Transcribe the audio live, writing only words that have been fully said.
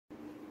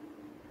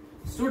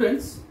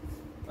Students,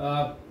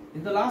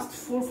 in the last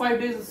 4-5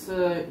 days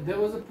there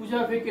was a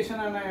puja vacation,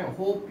 and I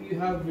hope you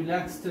have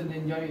relaxed and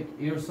enjoyed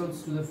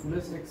yourselves to the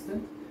fullest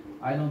extent.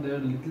 I know there are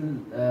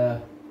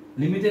little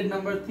limited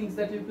number of things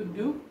that you could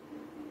do,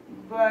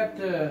 but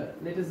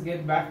let us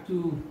get back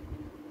to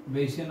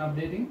Bayesian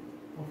updating.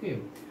 Okay,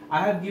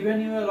 I have given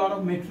you a lot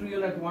of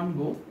material at one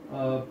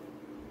go.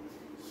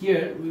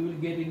 Here we will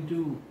get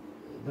into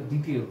the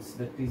details,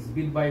 that is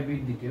bit by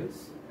bit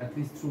details, at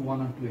least through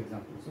 1 or 2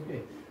 examples.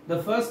 Okay,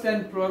 the first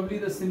and probably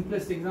the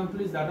simplest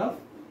example is that of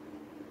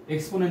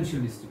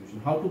exponential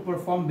distribution. How to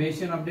perform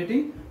Bayesian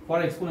updating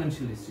for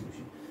exponential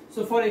distribution.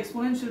 So for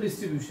exponential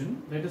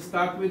distribution, let us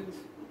start with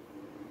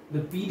the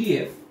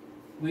PDF.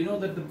 We know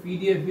that the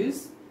PDF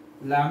is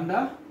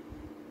lambda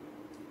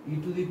e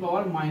to the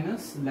power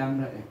minus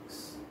lambda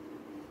x.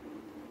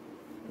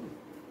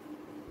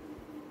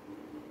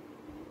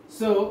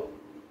 So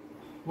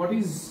what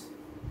is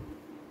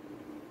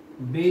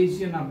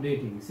Bayesian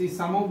updating? See,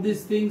 some of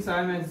these things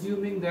I am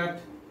assuming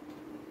that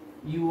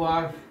you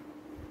have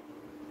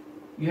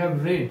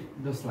read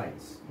the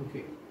slides.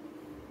 Okay,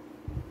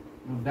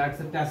 now that's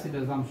a tacit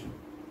assumption.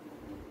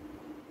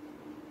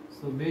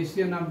 So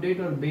Bayesian update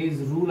or Bayes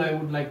rule, I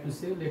would like to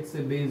say, let's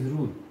say Bayes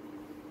rule.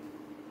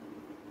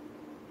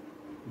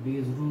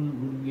 Bayes rule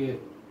will be a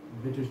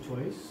better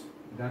choice.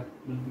 That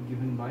will be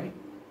given by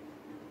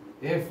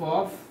f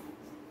of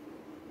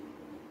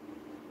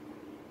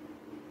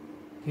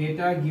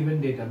theta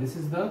given data. This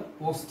is the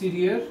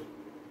posterior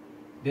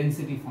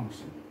density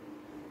function.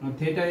 Now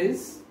theta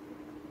is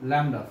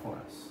lambda for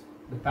us,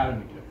 the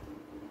parameter.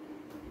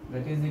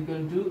 That is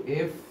equal to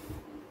f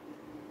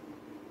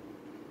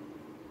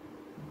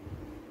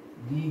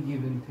d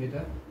given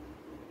theta,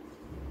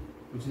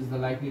 which is the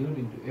likelihood,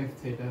 into f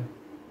theta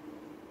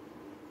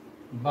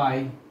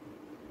by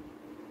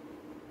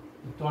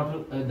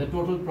the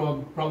total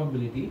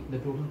probability. The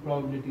total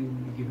probability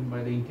will be given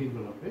by the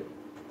integral of it.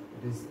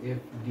 It is f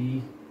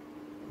d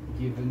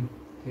given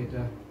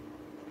theta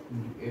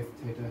into f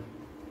theta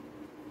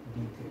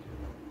d theta.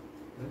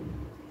 Right?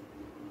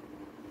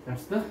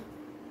 That's the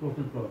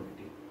total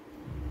probability.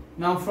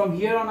 Now from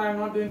here on, I am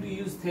not going to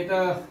use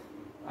theta.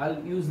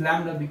 I'll use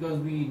lambda because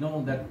we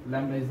know that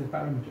lambda is the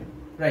parameter,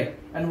 right?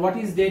 And what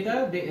is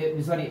data?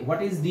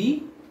 What is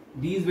d?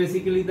 D is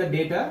basically the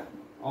data,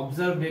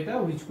 observed data,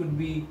 which could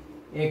be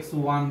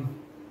x1,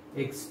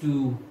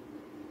 x2.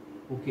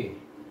 Okay,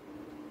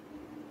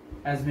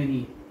 as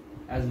many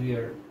as we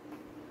are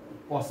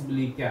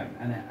possibly can,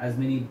 and as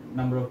many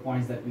number of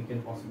points that we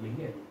can possibly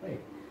get, right?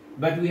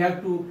 But we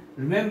have to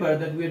remember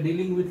that we are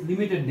dealing with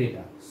limited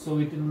data, so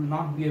it will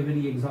not be a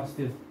very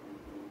exhaustive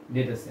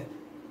data set,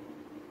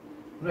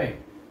 right?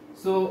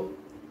 So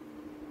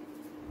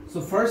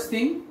first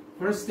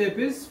step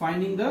is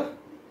finding the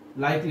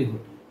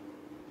likelihood.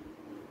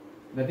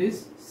 That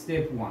is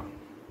step 1.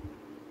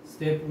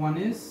 Step 1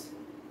 is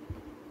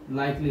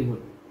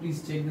likelihood.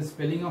 Please check the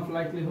spelling of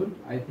likelihood.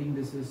 I think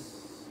this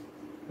is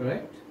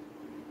correct.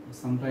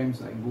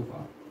 Sometimes I go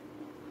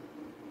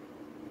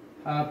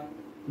far.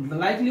 The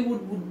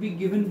likelihood would be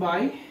given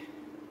by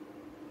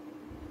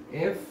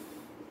f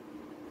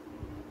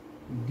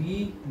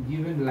d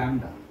given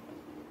lambda.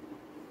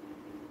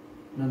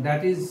 Now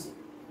that is,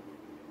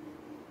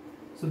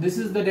 so this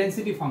is the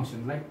density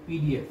function like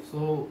PDF.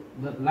 So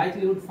the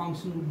likelihood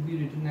function would be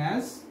written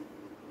as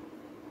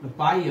the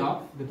pi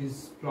of, that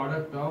is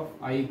product of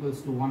I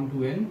equals to 1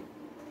 to n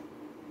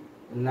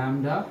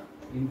lambda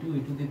into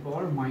e to the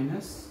power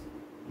minus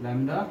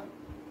lambda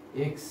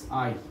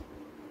xi,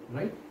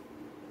 right?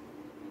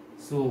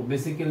 So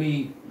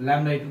basically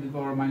lambda e to the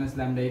power minus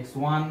lambda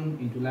x1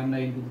 into lambda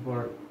e to the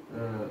power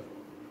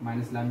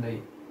minus lambda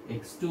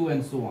x2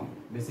 and so on.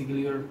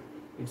 Basically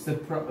it's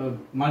a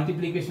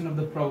multiplication of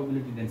the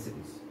probability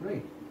densities,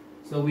 right?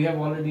 So we have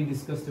already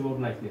discussed about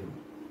likelihood.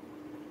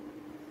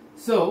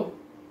 So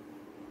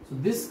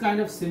this kind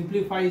of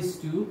simplifies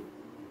to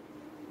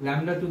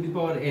lambda to the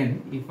power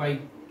n if I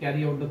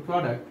carry out the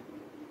product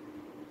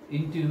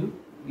into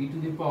e to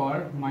the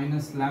power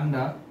minus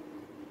lambda,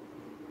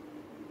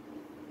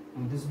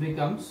 and this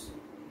becomes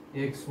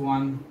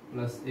x1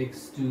 plus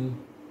x2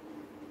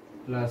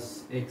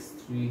 plus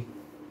x3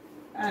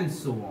 and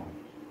so on.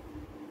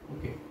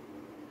 Okay,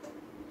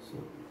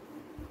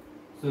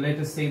 so let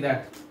us say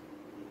that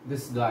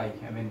this guy,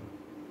 I mean,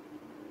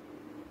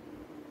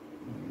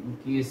 in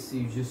case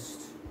you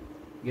just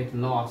get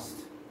lost,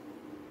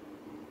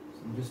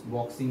 so I'm just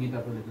boxing it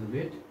up a little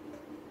bit.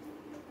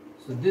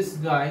 So this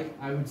guy,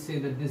 I would say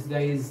that this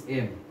guy is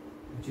m,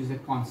 which is a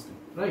constant,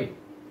 right?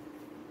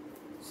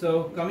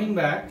 So coming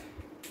back,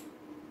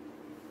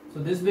 so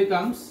this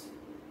becomes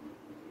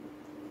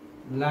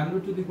lambda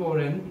to the power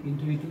n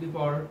into e to the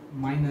power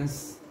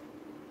minus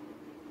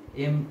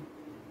m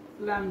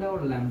lambda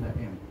or lambda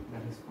m,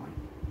 that is fine.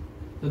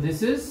 So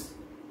this is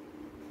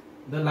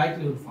the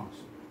likelihood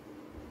function.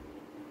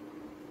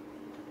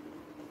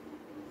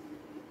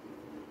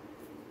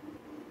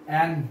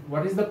 And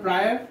what is the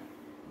prior?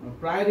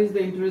 Prior is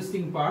the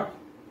interesting part,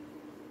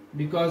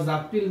 because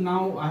up till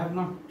now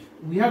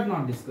we have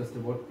not discussed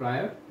about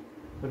prior.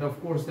 but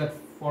of course that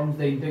forms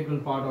the integral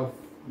part of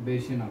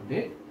Bayesian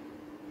update.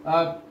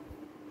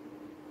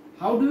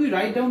 How do we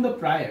write down the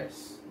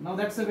priors? Now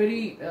that's a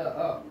very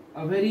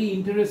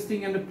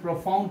interesting and a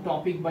profound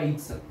topic by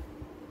itself.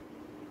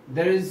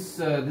 There's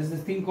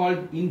this thing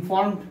called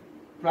informed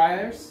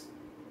priors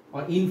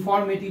or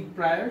informative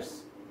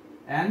priors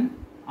and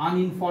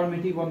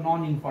uninformative or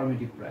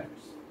non-informative priors.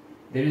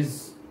 There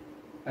is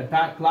a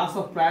class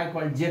of prior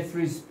called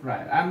Jeffrey's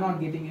prior. I am not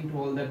getting into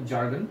all that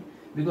jargon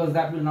because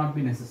that will not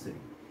be necessary.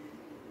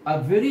 A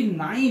very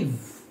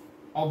naive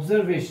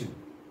observation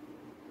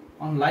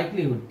on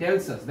likelihood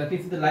tells us that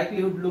if the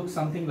likelihood looks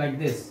something like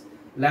this,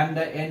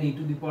 lambda n e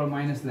to the power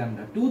minus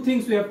lambda, two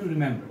things we have to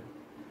remember.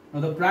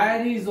 Now the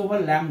prior is over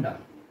lambda,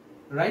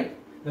 right?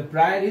 The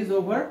prior is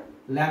over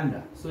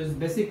lambda. So it's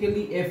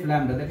basically f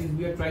lambda. That is,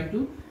 we are trying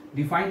to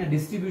define a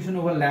distribution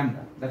over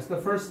lambda. That's the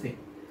first thing.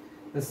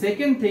 The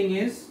second thing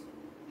is,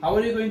 how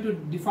are you going to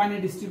define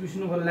a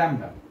distribution over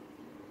lambda?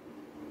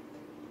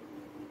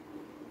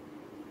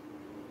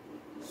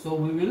 So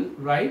we will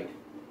write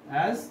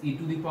as e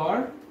to the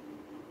power,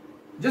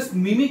 just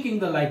mimicking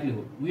the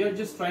likelihood. We are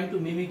just trying to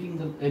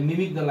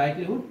mimic the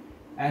likelihood,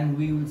 and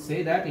we will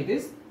say that it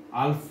is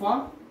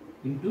alpha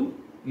into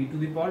e to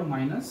the power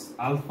minus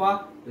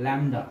alpha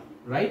lambda,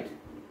 right?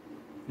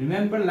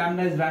 Remember,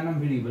 lambda is random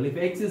variable. If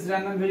x is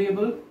random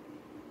variable,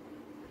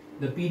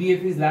 the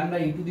PDF is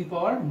lambda e to the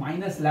power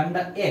minus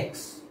lambda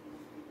x.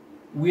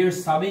 We are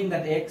subbing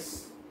that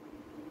x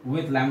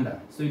with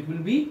lambda, so it will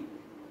be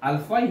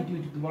alpha into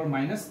e to the power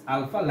minus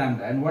alpha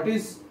lambda. And what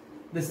is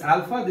this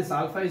alpha? This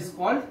alpha is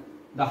called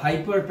the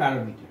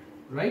hyperparameter,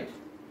 right?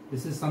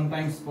 This is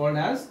sometimes called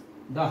as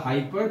the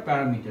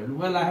hyperparameter.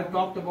 Well, I have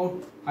talked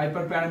about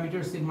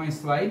hyperparameters in my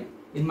slide,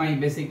 in my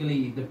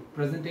basically the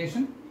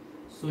presentation,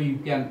 so you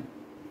can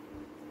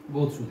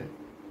go through them,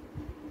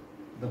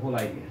 the whole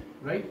idea,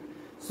 right?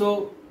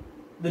 So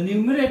the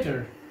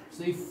numerator,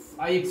 so if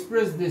I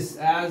express this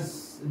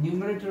as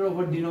numerator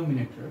over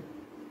denominator,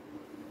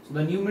 so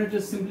the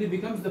numerator simply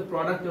becomes the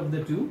product of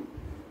the two.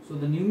 So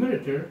the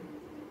numerator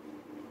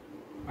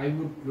I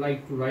would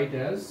like to write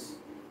as,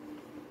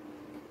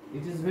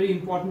 it is very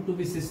important to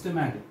be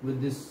systematic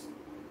with this,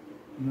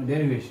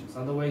 derivations,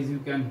 otherwise you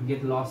can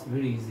get lost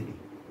very easily,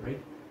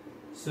 right?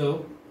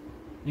 So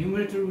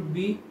numerator would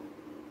be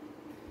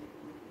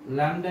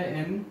lambda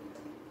n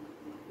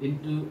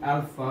into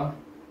alpha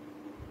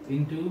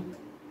into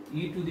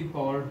e to the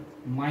power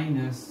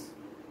minus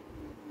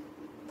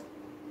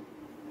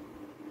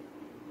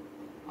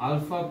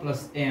alpha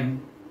plus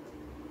m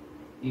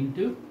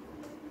into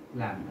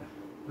lambda,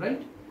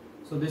 right?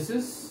 So this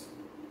is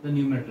the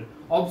numerator.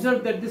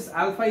 Observe that this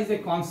alpha is a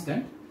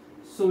constant,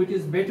 so it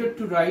is better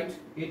to write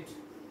it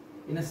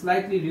in a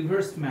slightly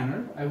reversed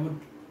manner. I would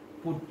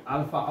put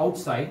alpha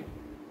outside,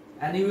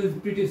 and you will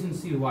pretty soon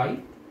see why.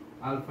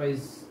 Alpha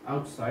is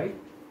outside,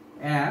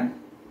 and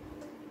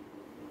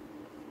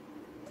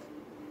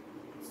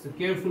it's a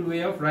careful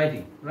way of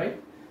writing,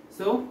 right?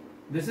 So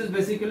this is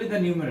basically the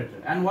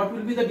numerator. And what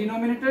will be the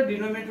denominator?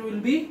 Denominator will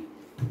be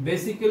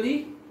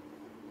basically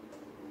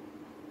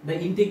the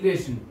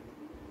integration.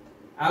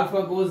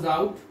 Alpha goes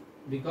out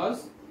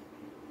because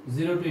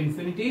 0 to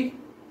infinity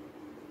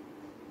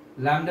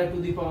lambda to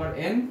the power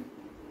n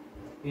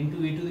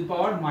into e to the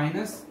power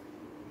minus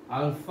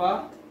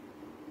alpha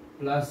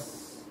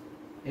plus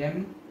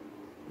m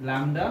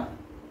lambda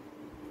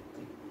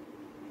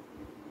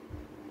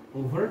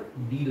over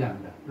d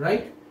lambda,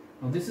 right?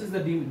 Now this is the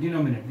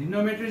denominator.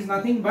 Denominator is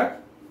nothing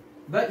but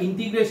the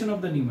integration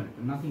of the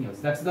numerator, nothing else.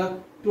 That's the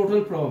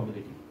total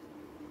probability.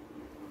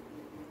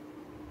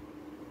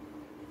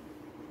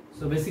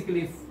 So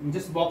basically, I'm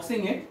just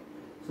boxing it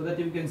so that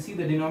you can see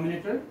the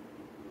denominator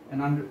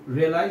and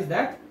realize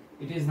that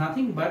it is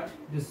nothing but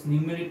this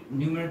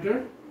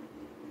numerator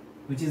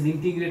which is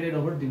integrated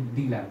over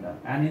d lambda.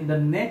 And in the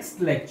next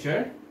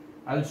lecture,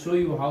 I'll show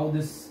you how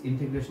this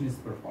integration is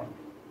performed.